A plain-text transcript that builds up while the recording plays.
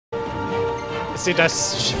See, that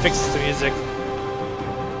fixes the music.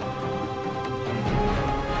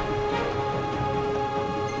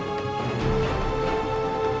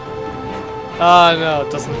 Oh no, it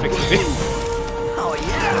doesn't fix the music. Oh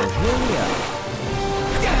yeah!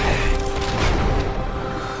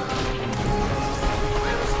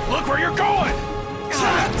 Look where you're going!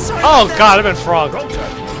 Sorry Oh about god, I've been frogged.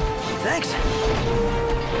 Thanks.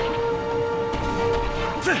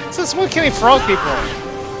 Since when can he frog people?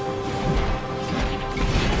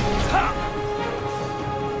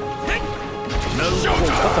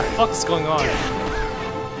 What the fuck's going on?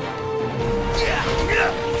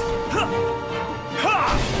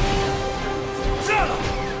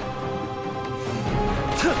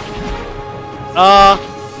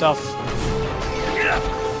 Duff.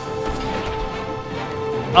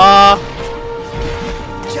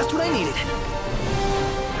 Just what I needed.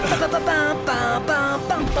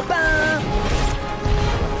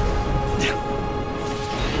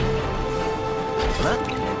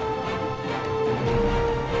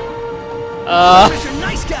 Mr.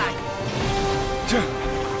 Nice Guy.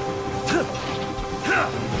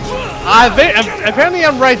 Apparently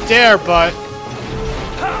I'm right there, but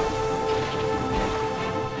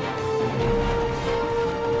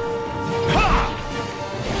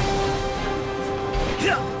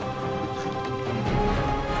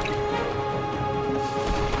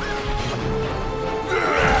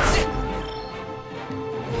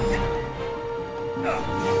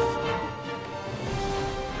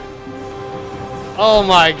oh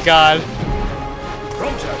my god.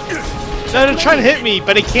 They're trying to hit me,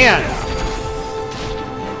 but he can't.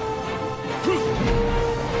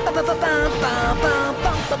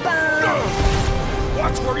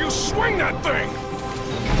 Watch where you swing that thing!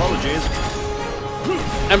 Apologies.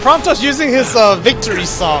 And Prompto's using his victory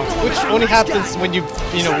song, which only happens when you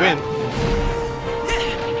win.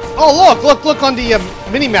 Oh look on the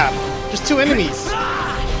mini-map. There's two enemies.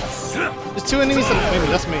 There's two enemies and wait a minute,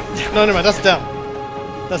 that's me. No, never mind, that's them.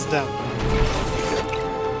 That's them.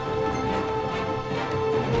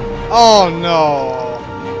 Oh no.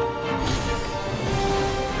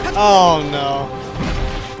 Oh no.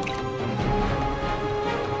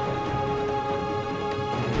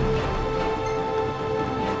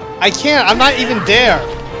 I can't, I'm not even there.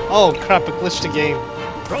 Oh crap, I glitched the game.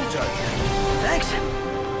 Thanks.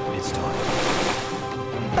 It's time.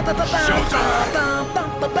 Showtime!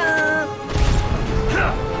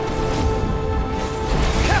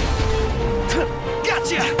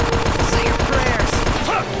 Gotcha! Say your prayers.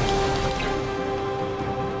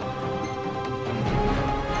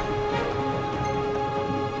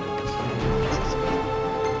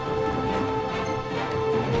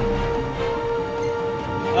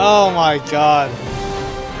 Oh my god.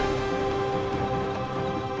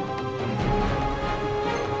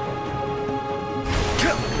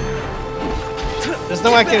 There's no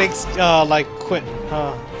way I can like quit,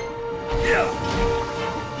 huh?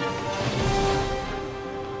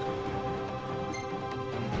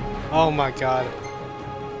 Oh my god.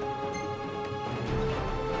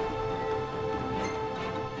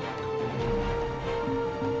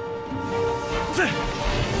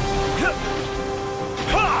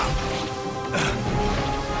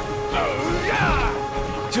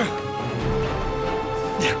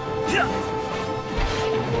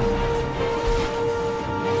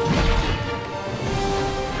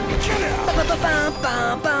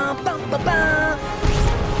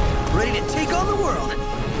 Ready to take on the world.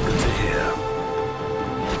 Good to hear.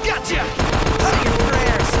 Gotcha! Say your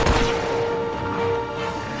prayers.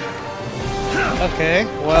 Okay,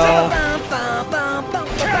 well.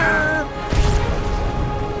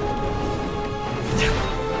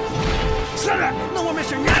 No more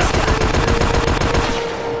Mr. Nice Guy.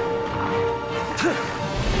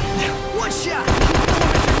 One shot. No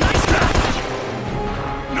more Mr. Nice Guy.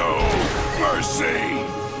 No mercy!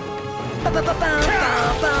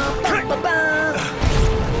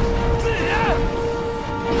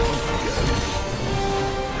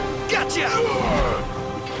 Gotcha!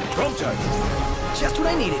 Just what I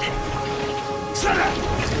needed.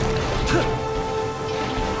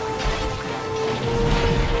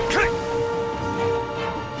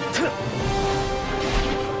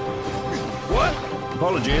 What?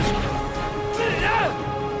 Apologies.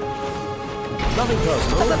 Nothing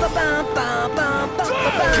personal.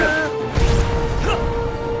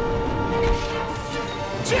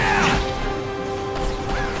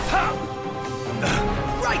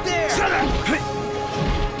 Right there.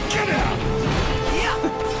 Get out!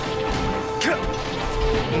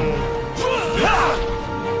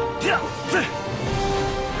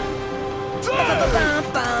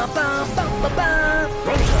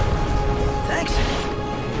 Thanks.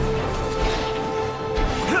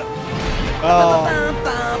 Oh.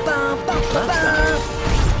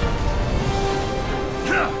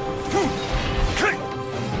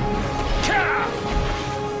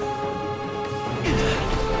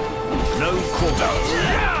 No quarter.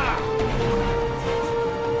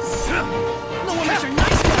 No one is your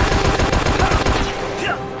nice guy.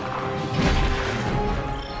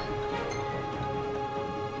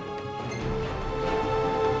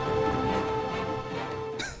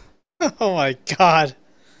 Oh my god.